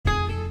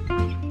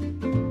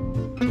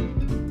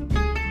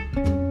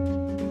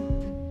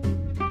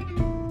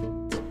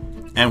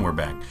And we're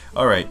back.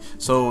 All right.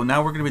 So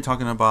now we're going to be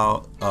talking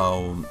about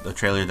the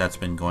trailer that's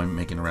been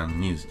making around the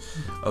news.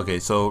 Okay.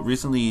 So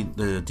recently,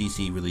 the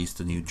DC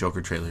released a new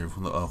Joker trailer,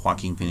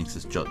 Joaquin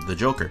Phoenix's The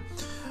Joker.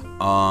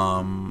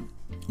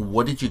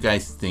 What did you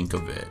guys think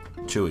of it?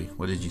 Chewy,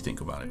 what did you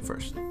think about it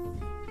first?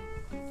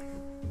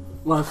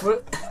 Well,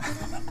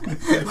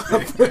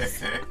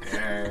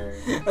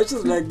 I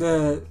just like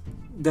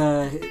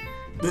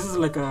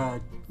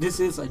this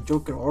is a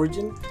Joker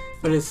origin,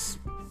 but it's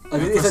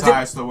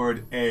emphasize the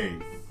word A.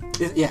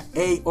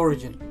 A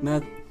origin,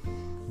 not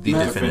the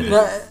definitive.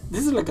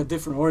 This is like a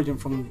different origin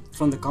from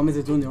the comics.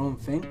 They're doing their own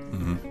thing,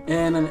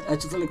 and I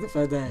just like the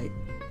fact that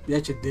they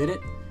actually did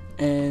it.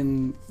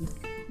 And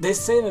they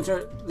say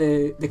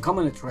they come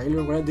in the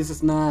trailer, right? This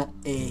is not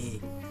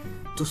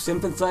to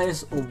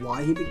sympathize or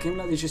why he became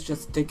like. They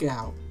just take it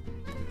out,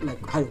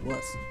 like how it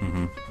was.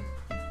 And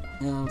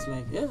I was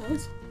like, yeah,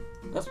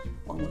 that's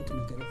one way to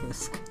look at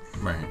it.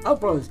 Right. I'll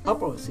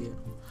probably see it.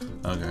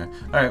 Okay.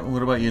 All right.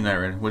 What about you,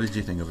 Nightred? What did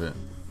you think of it?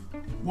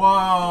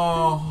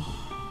 Well,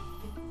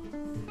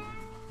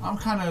 I'm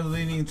kind of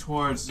leaning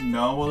towards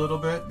no a little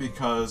bit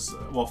because,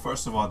 well,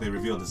 first of all, they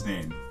revealed his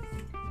name.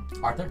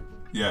 Arthur?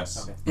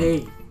 Yes.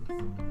 Okay.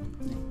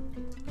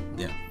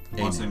 Yeah.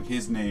 Wasn't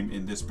his name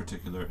in this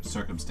particular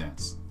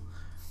circumstance.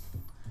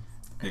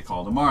 They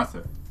called him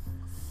Arthur.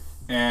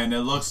 And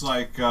it looks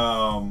like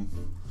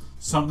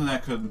something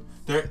that could...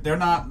 They're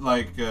not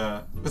like...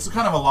 it's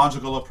kind of a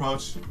logical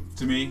approach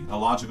to me. A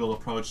logical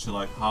approach to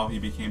like how he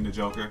became the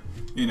Joker.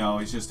 You know,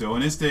 he's just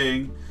doing his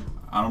thing.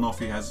 I don't know if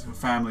he has a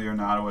family or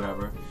not or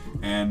whatever.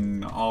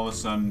 And all of a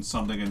sudden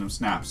something in him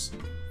snaps.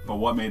 But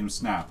what made him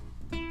snap?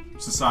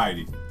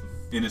 Society.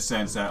 In a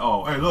sense that,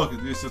 oh, hey, look,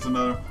 this is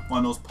another one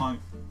of those punk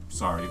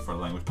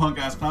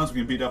ass clowns we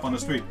can beat up on the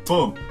street.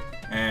 Boom.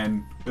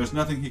 And there's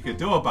nothing he could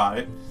do about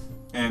it.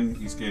 And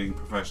he's getting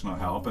professional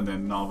help. And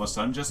then all of a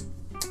sudden just,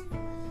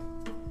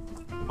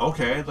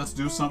 okay, let's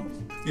do some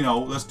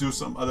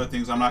other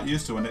things I'm not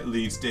used to. And it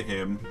leads to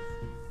him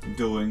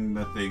doing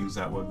the things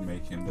that would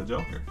make him the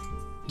Joker.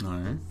 All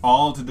right.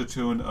 All to the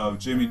tune of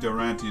Jimmy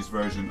Durante's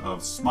version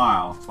of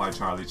Smile by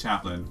Charlie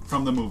Chaplin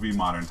from the movie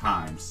Modern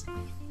Times.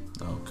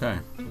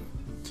 Okay.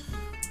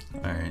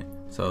 All right.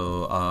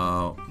 So,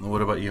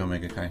 what about you,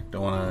 Omega Kai?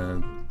 Don't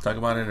want to talk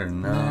about it or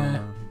no? Nah,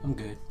 I'm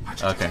good.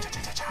 Okay.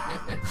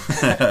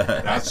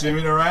 That's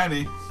Jimmy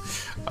Durante.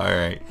 All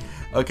right.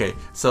 Okay.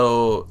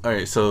 So,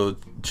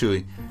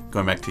 Chewy,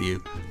 going back to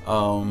you.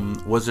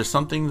 Was there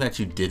something that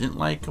you didn't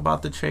like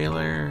about the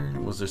trailer?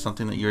 Was there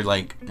something that you're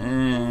like,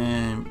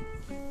 no?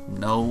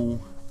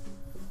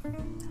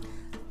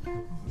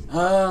 I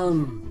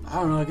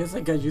don't know. I guess I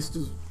got used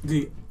to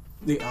the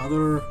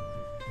other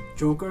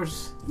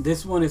Jokers.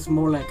 This one is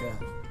more like a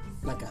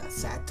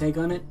sad take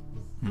on it.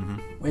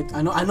 Wait,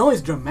 I know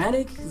it's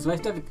dramatic. It's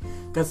like that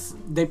because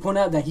they point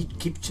out that he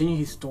keeps changing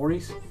his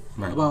stories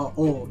about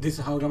this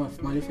is how I got my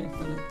smiley face.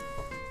 But like,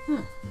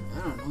 I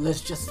don't know.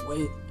 Let's just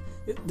wait.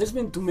 There's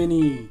been too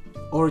many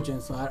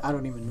origins, so I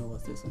don't even know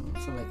what's this.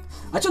 So like,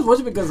 I just watch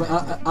it because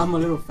I'm a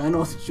little fan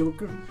of the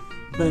Joker,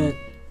 but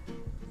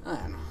I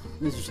don't know.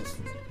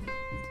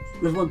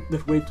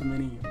 There's way too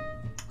many.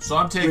 So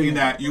I'm taking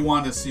that you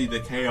want to see the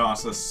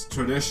chaos that's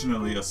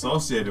traditionally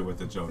associated with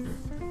the Joker.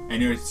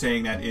 And you're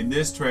saying that in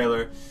this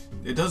trailer,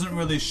 it doesn't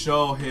really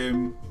show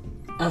him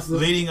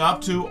leading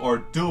up to or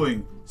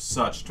doing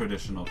such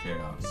traditional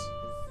chaos.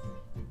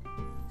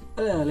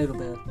 A little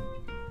bit.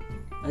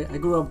 I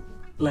grew up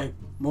like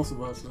most of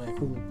us, like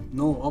who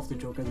know of the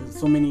Joker. There's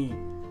so many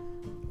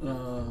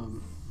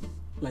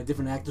like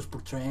different actors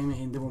portraying him,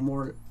 and they were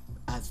more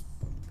as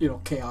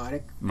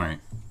chaotic. Right.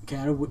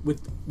 Chaotic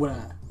with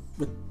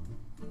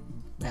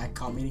bad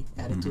comedy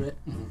added to it.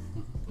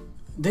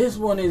 This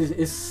one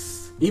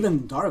is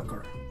even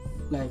darker,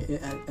 like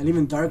an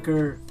even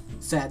darker,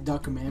 sad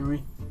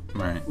documentary.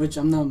 Right. Which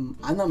I'm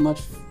not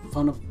much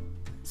fond of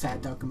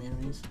sad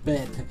documentaries,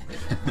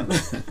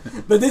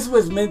 but this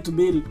was meant to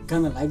be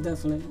kind of like that.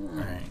 So like,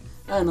 right.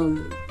 I don't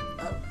know.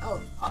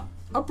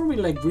 I'll probably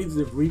like read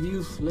the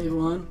reviews later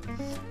on.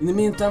 In the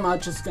meantime, I'm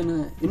just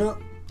gonna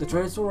the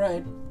trailer's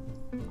alright.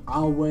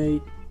 I'll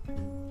wait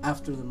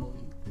after the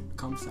movie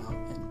comes out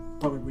and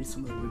probably read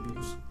some of the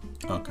reviews.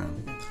 Okay.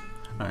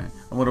 All right.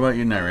 And what about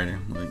you, narrator?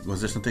 Like, was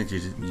there something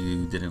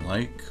you didn't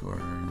like, or?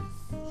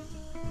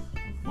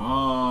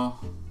 Well,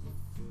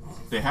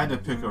 they had to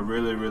pick a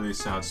really, really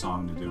sad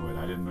song to do it.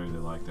 I didn't really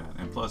like that.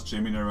 And plus,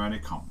 Jimmy Durante,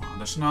 come on,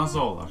 the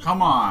Schnauzola,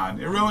 come on,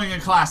 you're ruining a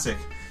classic.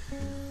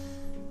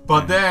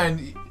 But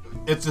then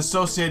it's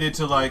associated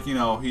to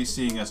he's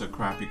seen as a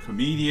crappy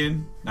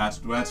comedian.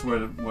 That's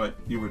where what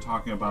you were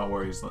talking about,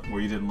 where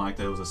you didn't like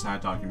that it was a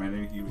sad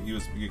documentary. He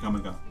was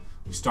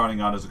he's starting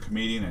out as a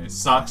comedian and it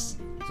sucks.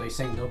 So you're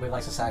saying nobody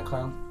likes a sad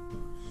clown?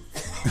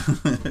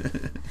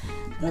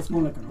 That's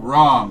more like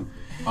wrong.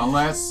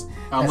 Unless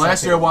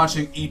you're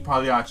watching Eat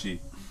Pagliacci.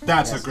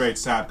 That's a great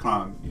sad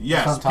clown.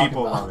 Yes,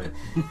 people love it.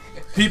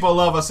 People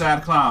love a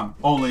sad clown,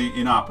 only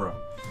in opera.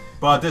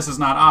 But this is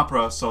not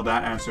opera, so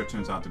that answer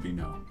turns out to be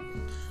no.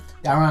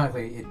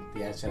 Ironically,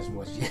 the answer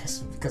was yes,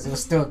 because it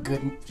was still a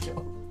good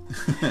show.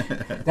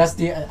 That's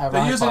the They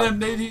ironic use it part. in.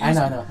 They use I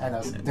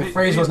know. The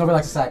phrase was nobody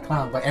likes a sad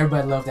clown, but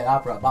everybody loved that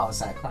opera about a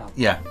sad clown.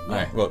 Yeah. All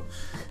right. Well,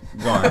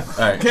 go on. All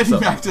right. Getting so-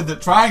 back to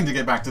trying to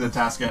get back to the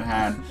task at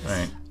hand.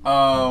 Right.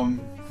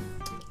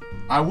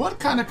 I would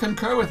kind of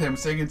concur with him,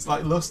 saying it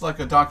looks like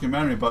a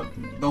documentary, but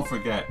don't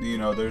forget,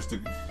 there's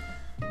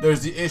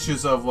the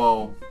issues of,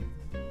 well,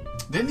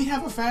 didn't he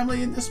have a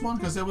family in this one?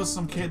 Because there was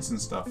some kids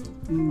and stuff.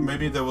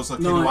 Maybe there was a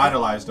kid who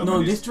idolized him. No,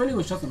 and this trailer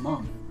was just a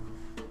mom.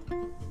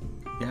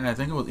 Yeah, I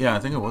think it was. Yeah, I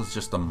think it was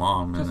just the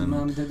mom, Just and a then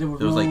mom. There was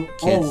there was no, like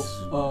kids,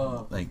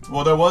 like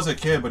Well, there was a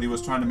kid, but he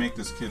was trying to make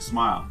this kid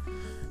smile.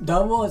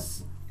 that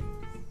was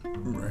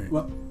right.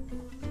 what?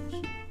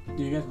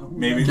 Do you guys know? Who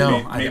Maybe, that No,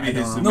 maybe, I maybe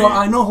don't his. know. No,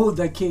 I know who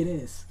that kid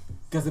is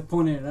because they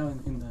pointed it out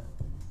in the.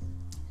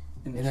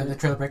 In the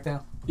trailer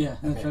breakdown? Yeah,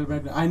 in the Okay. trailer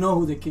breakdown. I know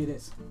who the kid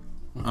is,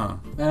 Oh,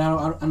 but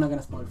I'm not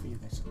gonna spoil it for you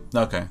guys.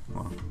 okay.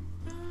 Well,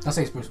 I'll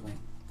say it's Bruce Wayne.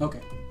 Okay.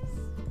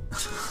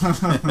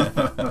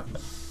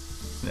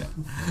 yeah.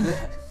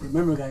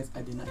 Remember, guys,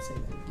 I did not say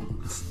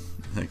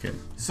that. Okay.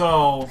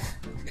 So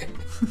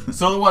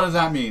what does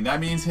that mean? That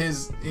means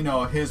his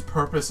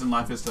purpose in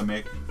life is to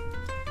make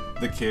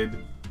the kid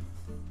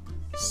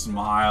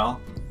smile.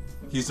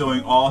 He's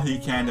doing all he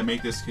can to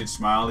make this kid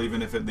smile,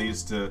 even if it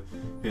leads to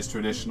his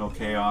traditional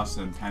chaos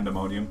and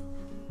pandemonium.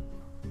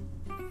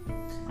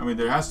 I mean,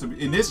 there has to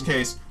be. In this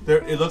case,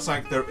 it looks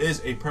like there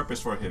is a purpose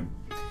for him.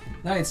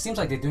 No, it seems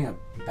like they're doing a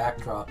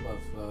backdrop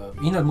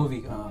of the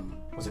movie.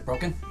 Was it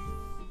Broken?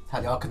 How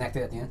they all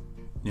connected at the end.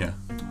 Yeah.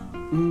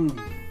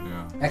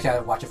 Yeah. Actually, I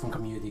watched it from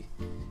Community.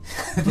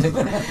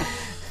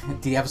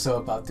 The episode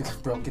about the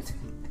Broken.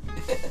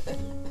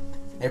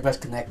 Everybody's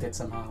connected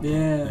somehow.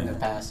 Yeah. In the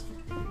past.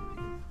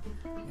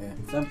 Yeah.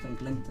 Something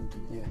linked them to.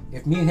 Yeah.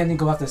 If me and him didn't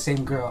go after the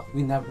same girl,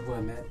 we never would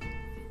have met.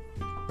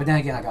 But then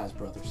again, I got his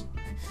brothers.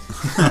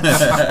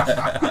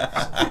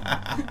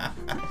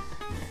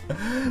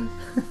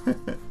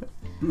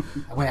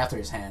 I went after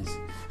his hands.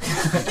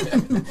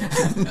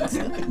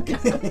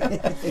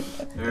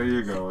 There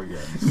you go again.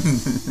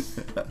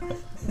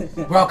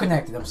 We're all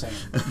connected, I'm saying.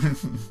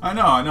 I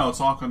know.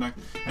 It's all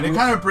connected, and it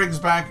kind of brings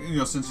back, since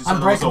you said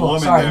there was a Unbreakable. woman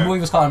Sorry, the there. movie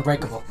was called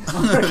Unbreakable.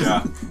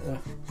 Yeah.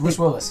 Bruce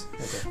Willis.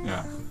 Okay.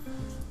 Yeah.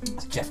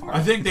 It's Jeff I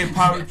Hardy. think they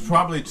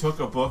probably took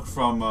a book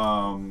from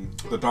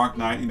The Dark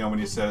Knight. When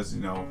he says,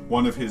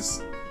 one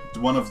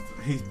of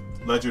Heath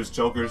Ledger's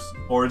Joker's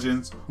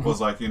origins was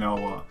like,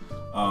 I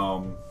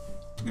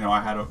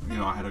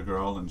had a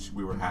girl and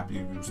we were happy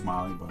and we were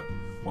smiling, but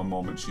one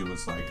moment she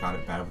was like got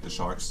it bad with the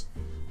sharks,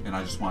 and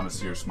I just wanted to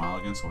see her smile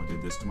again, so I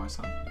did this to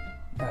myself.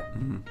 Yeah,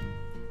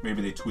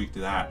 Maybe they tweaked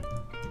that.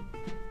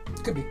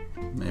 could be.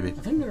 Maybe. I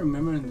think I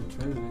remember in the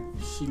trailer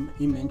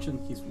he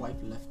mentioned his wife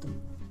left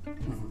him.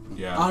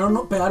 Yeah. I don't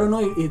know, but I don't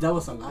know if that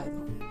was a lie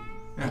though.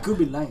 Yeah. He could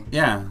be lying.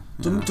 Yeah.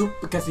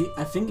 Because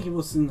I think he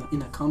was in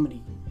a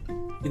comedy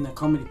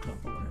club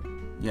or whatever.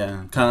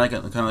 Yeah. Kind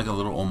of like a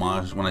little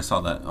homage. When I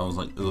saw that, I was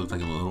like, it looked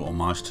like a little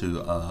homage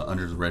to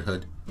Under the Red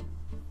Hood.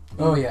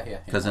 Oh, yeah.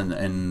 Because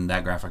in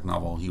that graphic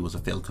novel, he was a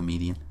failed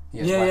comedian.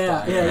 His wife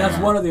died. That's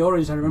one of the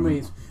origins. I remember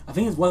I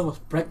think his wife was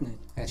pregnant,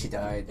 And she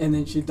died. and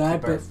then she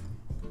died. But birth.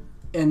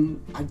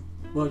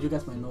 you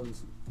guys might know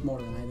this more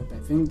than I do. But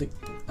I think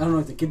I don't know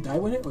if the kid died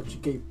with it or she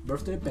gave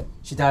birth to it. But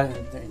She died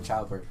in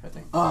childbirth, I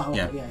think.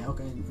 okay, Yeah.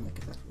 okay.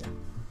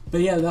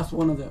 But yeah, that's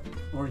one of the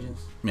origins.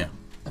 Yeah.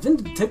 I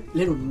think they took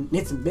little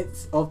nits and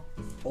bits of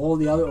all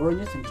the other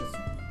origins and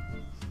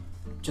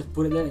just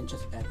put it there and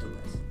just add the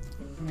rest.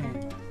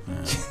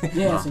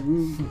 Yeah. So,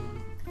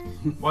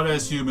 But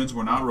as humans,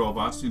 we're not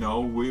robots. We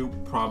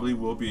probably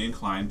will be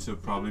inclined to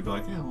probably be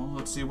like, yeah, well,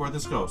 let's see where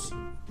this goes.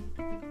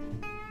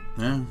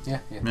 Yeah. Yeah.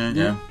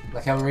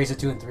 Like Hellraiser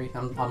 2 and 3.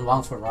 I'm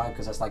along for a ride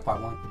because that's like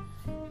part 1.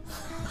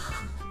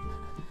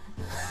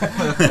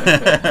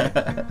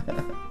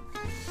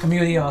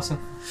 Community awesome.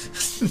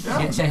 She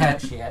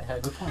had a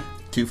good point.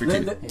 2 for 2.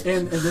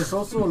 and there's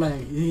also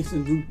like he's a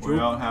new We Joker.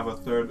 don't have a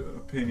third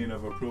opinion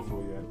of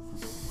approval yet.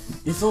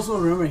 It's also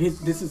remember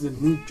this is a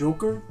new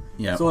Joker.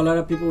 Yeah. So a lot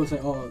of people will say,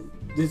 oh,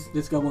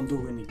 this guy won't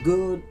do any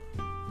good,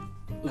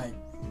 like,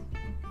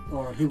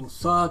 or he will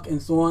suck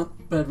and so on.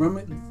 But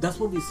remember, that's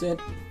what we said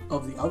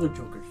of the other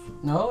Jokers.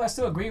 No, I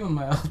still agree with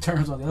my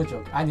terms on the other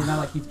joke. I did not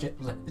like Heath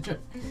Ledger.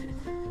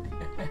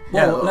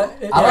 Yeah,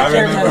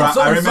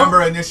 I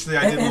remember initially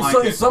I didn't like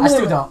it. I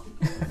still don't.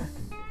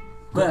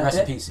 Yeah, Rest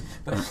in peace.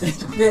 But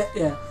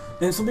yeah.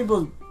 And some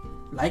people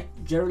like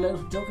Jared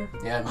Leto's Joker.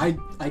 Yeah,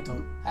 I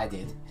don't. I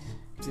did.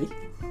 See?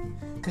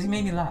 Because he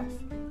made me laugh.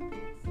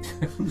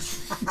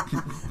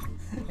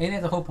 Ain't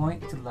that the whole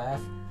point? To laugh?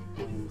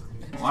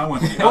 Well,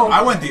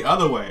 I went the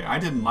other way. I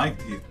didn't like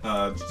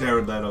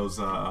Jared Leto's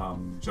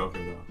Joker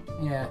though.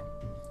 Yeah.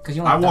 Because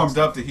you I warmed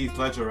up to Heath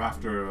Ledger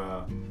after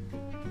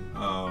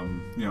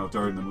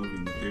during the movie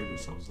in the theater.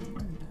 So I was like,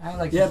 man. I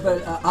like Yeah, Heath but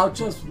Ledger. I'll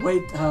just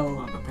wait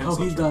how the he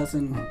pencil does,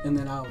 and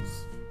then I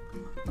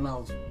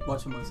was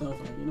watching myself,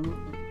 like,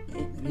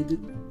 hey, maybe he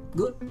did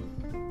good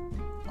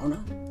or not.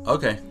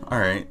 Okay, all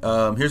right.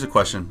 Here's a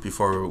question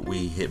before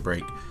we hit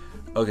break.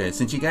 Okay,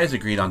 since you guys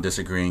agreed on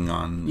disagreeing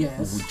on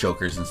Yes.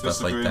 Jokers and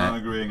stuff like Disagreeing that. on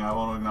agreeing. I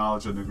won't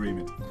acknowledge an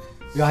agreement.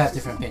 We all have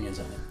different opinions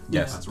on it.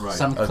 Yes. That's right.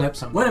 Some clips,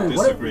 some. Wait a minute.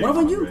 Disagreeing What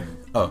about on you? agreeing.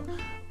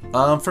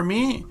 Oh. For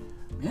me,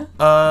 Yeah.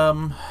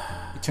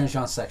 It turns you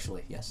on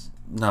sexually. Yes.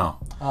 no.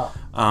 Oh,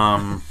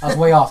 I was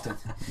way often.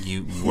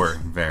 You were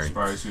very.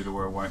 Inspires you to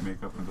wear white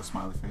makeup and the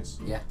smiley face.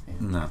 Yeah.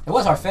 No. It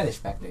was our fetish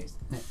back days.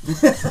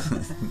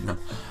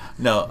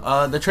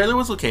 No, the trailer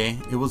was okay.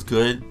 It was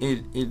good.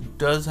 It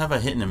does have a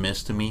hit and a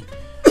miss to me.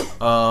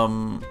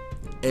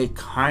 It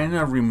kind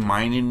of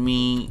reminded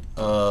me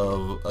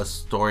of a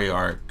story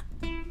arc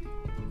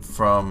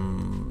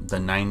from the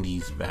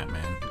 90s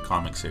Batman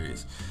comic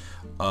series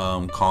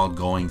called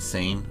Going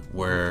Sane,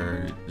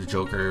 where the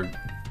Joker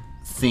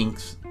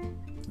thinks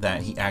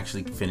that he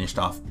actually finished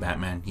off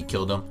Batman. He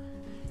killed him.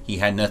 He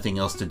had nothing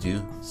else to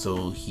do,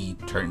 so he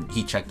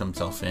checked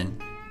himself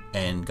in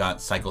and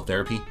got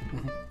psychotherapy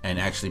and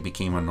actually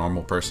became a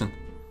normal person.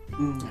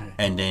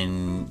 And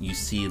then you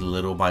see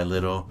little by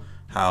little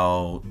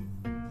how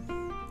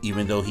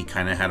even though he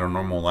kind of had a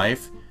normal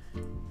life,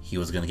 he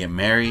was going to get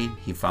married.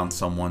 He found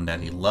someone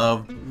that he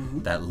loved,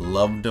 that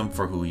loved him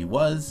for who he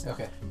was.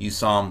 Okay. You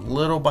saw him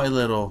little by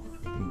little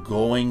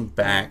going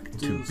back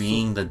to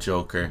being the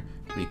Joker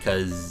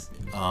because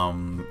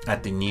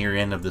at the near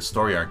end of the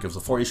story arc, it was a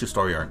 4-issue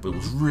story arc, but it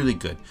was really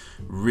good.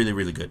 Really,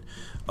 really good.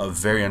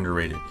 Very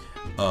underrated.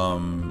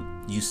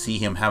 You see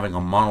him having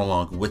a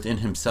monologue within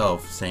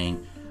himself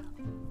saying,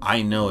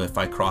 I know if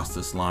I cross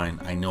this line,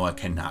 I know I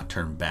cannot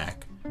turn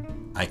back.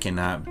 I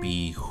cannot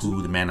be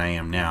who the man I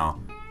am now.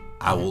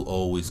 I will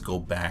always go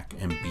back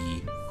and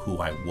be who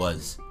I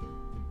was.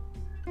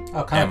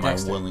 Oh, kind of Am I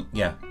Dexter. willing?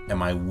 Yeah.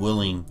 Am I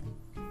willing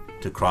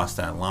to cross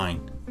that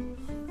line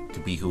to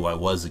be who I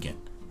was again?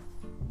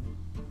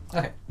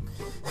 Okay.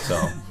 So,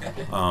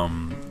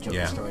 Joker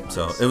yeah. storylines.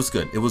 So it was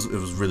good. It was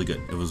really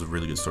good. It was a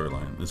really good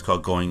storyline. It's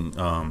called Going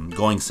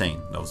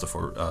Sane. That was it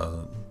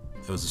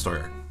was the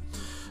story arc.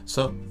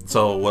 So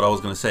what I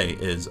was gonna say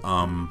is,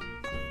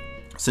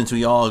 since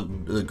we all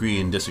agree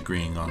and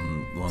disagreeing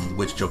on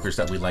which Jokers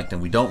that we liked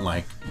and we don't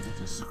like,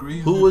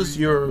 Disagree. who was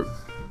your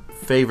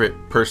favorite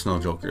personal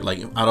Joker?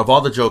 Like out of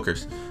all the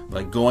Jokers,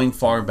 like going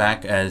far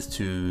back as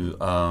to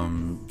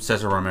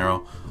Cesar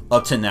Romero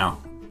up to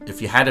now,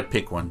 if you had to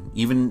pick one,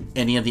 even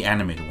any of the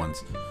animated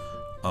ones,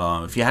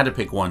 if you had to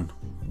pick one,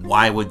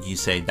 why would you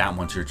say that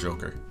one's your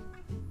Joker?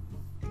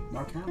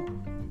 Mark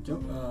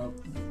Hamill.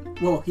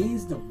 Well,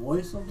 he's the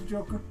voice of the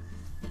Joker.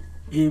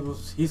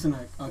 He's an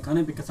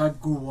iconic because I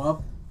grew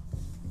up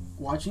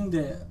watching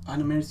the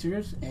animated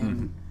series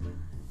and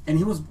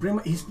he was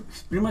he's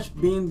pretty much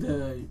being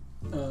the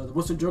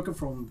voice of Joker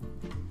from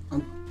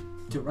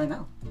until right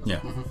now.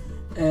 Yeah.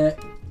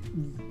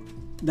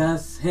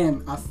 That's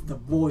him as the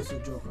voice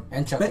of Joker.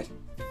 And Chucky.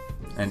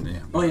 And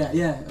yeah. Oh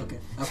yeah, okay.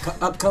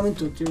 I'm coming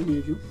to tell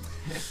you.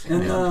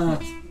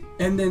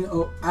 And then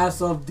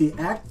as of the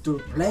actor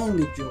playing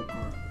the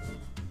Joker,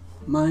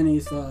 mine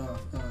is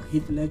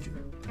Heath Ledger.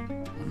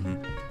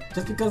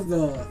 Just because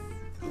I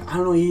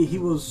don't know, he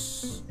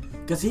was,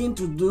 because he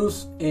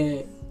introduced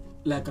he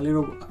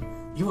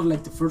was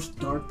like the first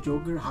Dark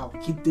Joker, how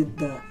he did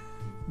the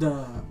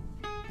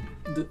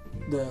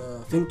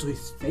thing to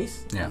his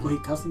face, where he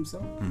cuts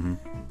himself.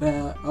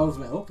 But I was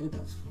like, okay,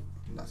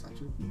 that's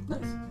actually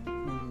nice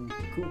and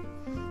cool.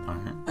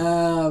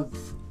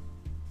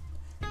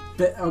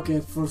 But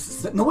okay,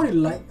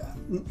 nobody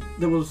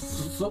there was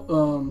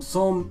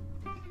some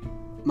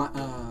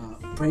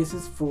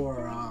praises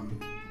for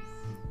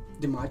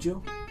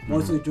DiMaggio,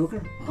 voice of the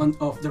Joker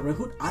of the Red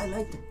Hood. I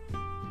liked it.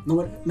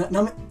 No, I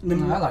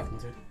like him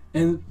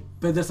too.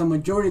 But there's a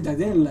majority that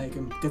didn't like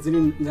him because they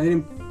didn't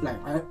like.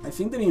 I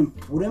think they didn't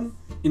put him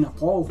in a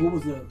poll who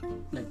was the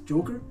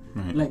Joker.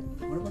 Right. Like,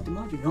 what about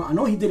DiMaggio? You know, I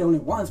know he did it only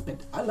once,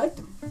 but I liked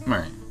him.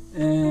 Right.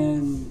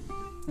 And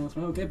I was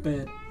like, okay,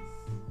 but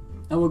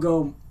I would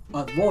go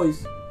as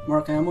voice,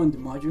 Mark Hamill and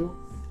DiMaggio,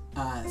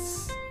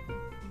 as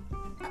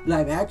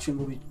live action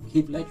will be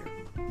Heath Ledger.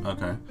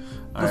 Okay.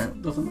 All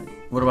right. Doesn't matter.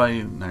 What about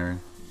you, Naira?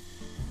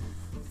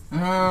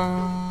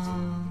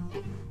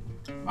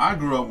 I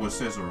grew up with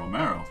Cesar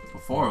Romero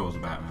before it was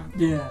Batman.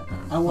 Yeah,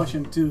 I watch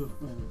him too.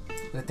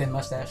 The thin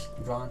mustache,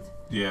 drawn.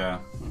 Yeah.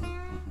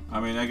 I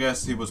mean, I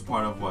guess he was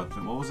part of what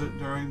was it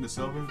during the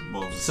Silver?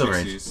 Well, it was the Silver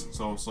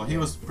 60s. So he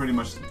was pretty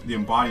much the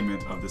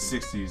embodiment of the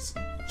 60s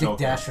Dick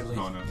Joker. Dasherly.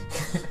 Oh, no.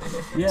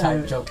 Yeah,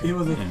 Type Joker. he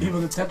was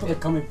a type of the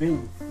comic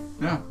being.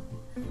 Yeah.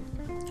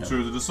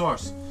 True to the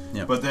source.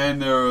 Yeah. But then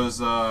there was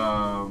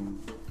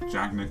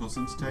Jack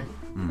Nicholson's take.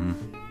 Mm-hmm.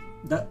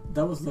 That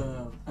was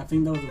I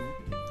think that was the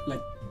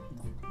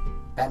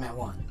Batman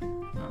 1.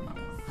 Batman.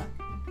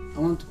 I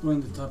want to put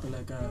in the topic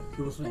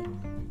he was like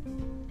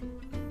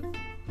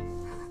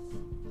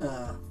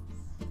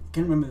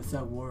can't remember the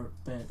exact word,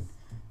 but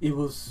it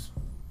was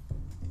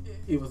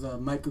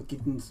Michael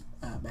Keaton's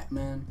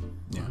Batman.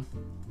 Yeah.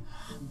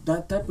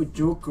 That type of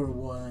Joker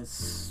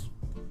was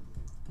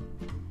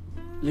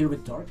a little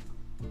bit dark.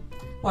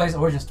 Well, his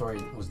origin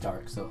story was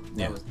dark, so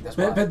Yeah. that's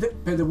why.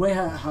 But the way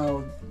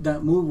how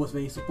that move was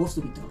very supposed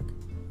to be dark.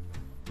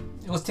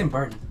 It was Tim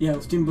Burton. Yeah, it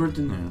was Tim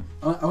Burton.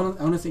 I want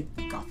to say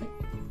Gothic.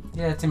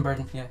 Yeah, Tim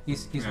Burton. Yeah,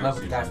 he's in Yeah, love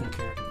with the guy he's from The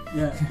Cure.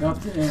 Yeah,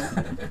 Gothic.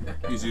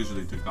 Yeah. He's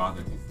usually too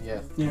gothic.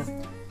 Yeah. Yeah.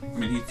 I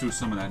mean, he threw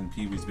some of that in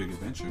Pee-wee's Big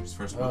Adventure, his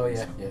first movie. Oh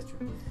yeah, so. yeah,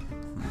 true.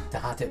 The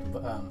haunted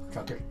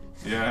trucker.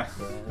 Yeah.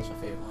 Yeah, that's my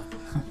favorite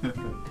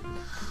one.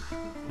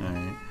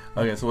 Alright.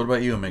 Okay, so what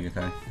about you, Omega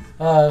Kai?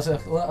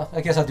 Well, I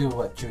guess I'll do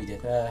what Chewie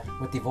did.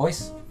 With the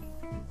voice,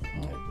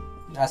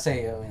 I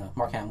say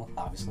Mark Hamill,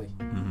 obviously.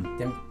 Mm-hmm.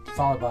 Then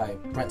followed by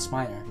Brent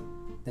Spiner,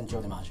 then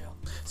Joe DiMaggio.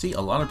 See,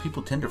 a lot of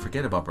people tend to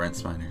forget about Brent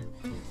Spiner.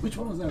 Which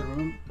one was that?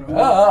 Remember?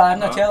 Oh, I'm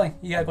not telling.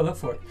 You gotta go look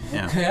for it.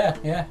 Yeah.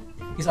 yeah.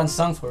 He's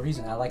unsung for a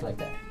reason. I like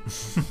that.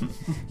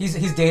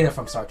 he's Data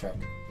from Star Trek.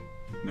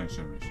 Next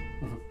Generation.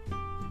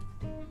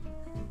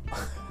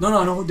 No,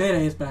 I know who Data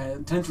is, but I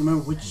tend to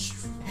remember which.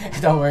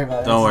 Don't worry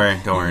about it. Don't worry.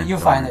 You'll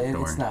don't find worry, it.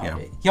 don't It's worry. not. Yeah.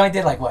 He only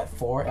did like what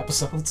 4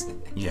 episodes.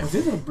 Yeah. Was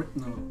it a Brit?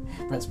 No.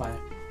 Brent Spiner.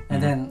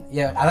 And then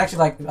I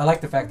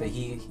like the fact that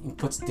he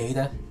puts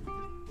Data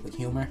with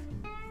humor,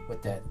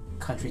 with that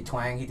country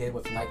twang he did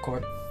with Night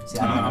Court. See,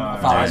 I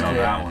follow his know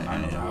career. that one. I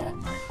know that Yeah. one.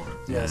 Night Court.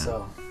 Yeah,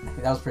 so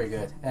that was pretty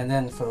good. And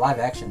then for live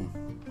action,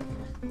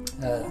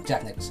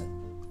 Jack Nicholson,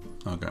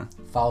 Okay.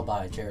 followed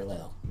by Jared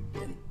Leto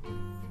and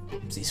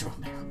Cesar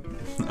Romero,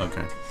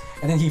 Okay.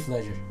 and then Heath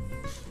Ledger.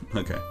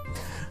 Okay.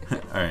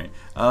 All right.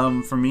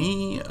 For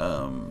me,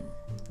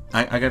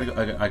 I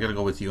gotta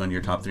go with you on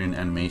your top 3 in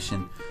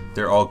animation.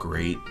 They're all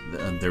great.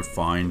 They're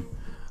fine.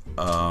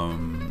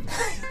 Brent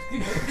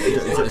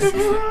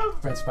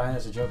Spiner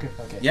as a Joker.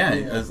 Okay. Yeah,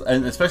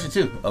 and especially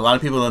too. A lot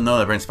of people don't know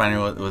that Brent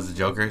Spiner was the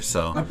Joker.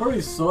 So I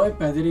probably saw it,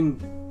 but I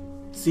didn't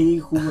see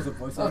who was the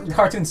voice actor. The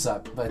cartoon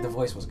sucked, but the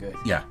voice was good.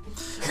 yeah.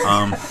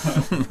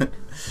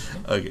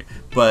 Okay,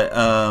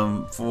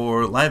 but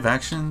for live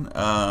action,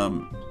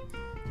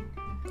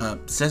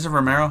 Cesar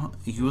Romero,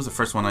 he was the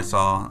first one I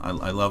saw.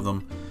 I loved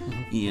him.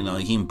 You know,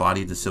 he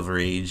embodied the Silver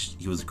Age.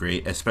 He was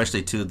great,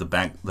 especially too the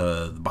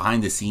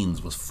behind the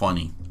scenes was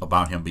funny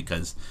about him,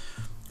 because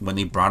when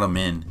they brought him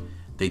in,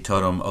 they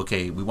told him,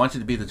 okay, we want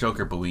you to be the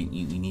Joker, but we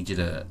need you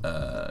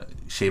to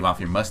shave off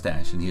your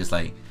mustache. And he was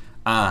like,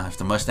 if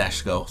the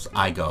mustache goes,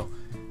 I go.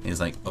 And he's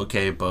like,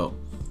 okay, but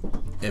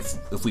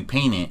if we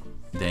paint it,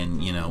 then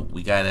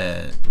we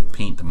gotta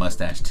paint the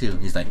mustache too.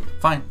 He's like,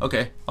 fine,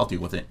 okay, I'll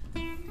deal with it.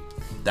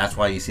 That's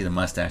why you see the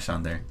mustache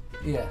on there.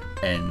 Yeah.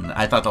 And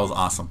I thought that was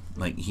awesome.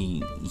 Like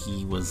he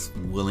was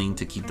willing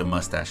to keep the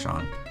mustache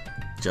on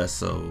just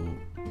so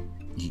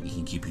he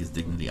can keep his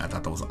dignity. I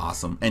thought that was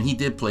awesome. And he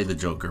did play the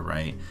Joker,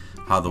 right?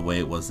 How the way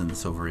it was in the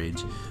Silver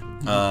Age.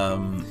 But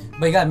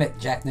you gotta admit,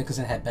 Jack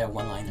Nicholson had better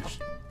one-liners.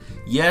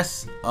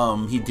 Yes,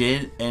 he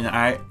did. And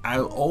I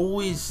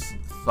always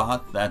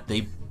thought that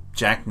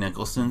Jack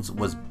Nicholson's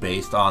was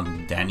based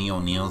on Danny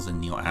O'Neill's and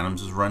Neil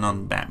Adams' run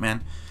on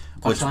Batman.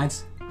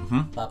 Punchlines. A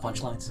lot of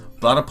punchlines.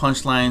 A lot of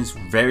punchlines,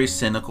 very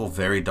cynical,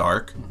 very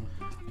dark.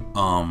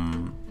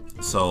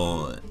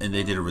 So, and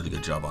they did a really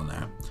good job on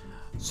that.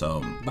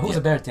 So, But who's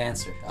a better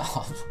dancer?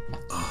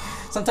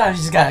 Sometimes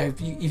you just gotta, if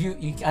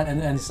you gotta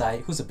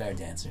decide who's a better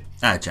dancer.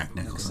 Jack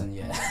Nicholson.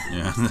 Yeah.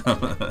 Yeah.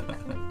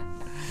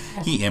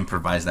 He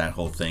improvised that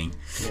whole thing.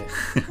 Yeah.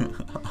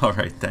 All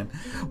right, then.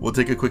 We'll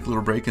take a quick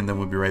little break and then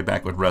we'll be right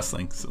back with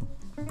wrestling. So,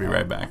 be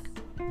right back.